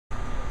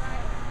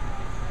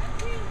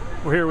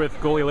We're here with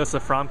goalie Alissa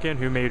Fromkin,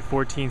 who made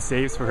 14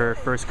 saves for her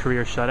first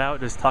career shutout.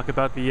 Just talk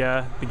about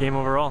the game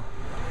overall.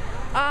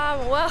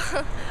 Well,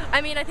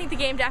 I mean, I think the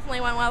game definitely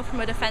went well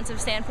from a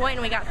defensive standpoint,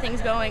 and we got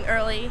things going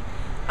early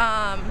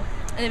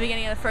in the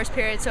beginning of the first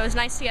period, so it was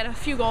nice to get a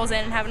few goals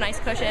in and have a nice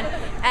cushion.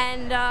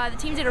 And the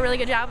team did a really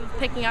good job of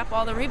picking up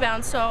all the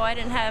rebounds, so I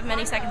didn't have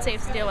many second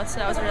saves to deal with, so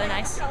that was really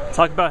nice.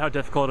 Talk about how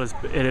difficult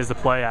it is to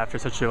play after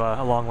such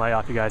a long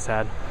layoff you guys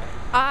had.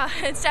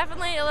 It's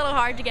definitely a little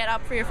hard to get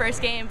up for your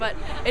first game, but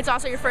it's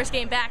also your first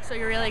game back, so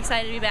you're really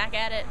excited to be back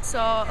at it. So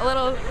a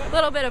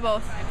little bit of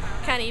both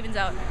kind of evens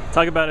out.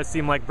 Talk about it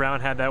seemed like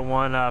Brown had that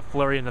one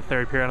flurry in the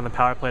third period on the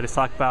power play. Just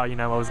talk about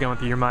what was going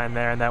through your mind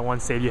there and that one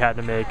save you had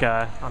to make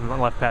on the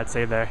left pad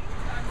save there.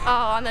 Oh,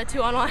 on the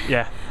 2-on-1?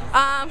 Yeah.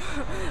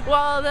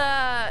 Well,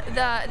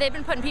 they've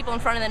been putting people in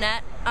front of the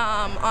net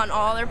on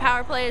all their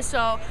power plays,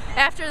 so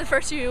after the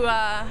first few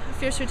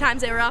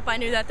times they were up, I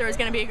knew that there was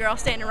going to be a girl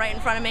standing right in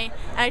front of me,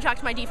 and I talked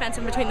to my defense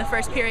in between the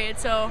first period,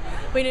 so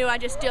we knew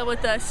I'd just deal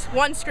with this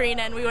one screen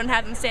and we wouldn't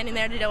have them standing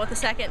there to deal with the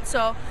second,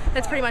 so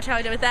that's pretty much how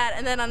I did with that.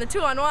 And then on the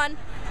 2-on-1,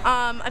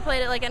 I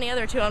played it like any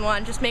other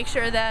 2-on-1, just make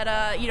sure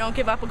that you don't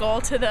give up a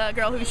goal to the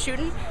girl who's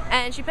shooting,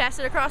 and she passed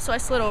it across, so I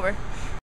slid over.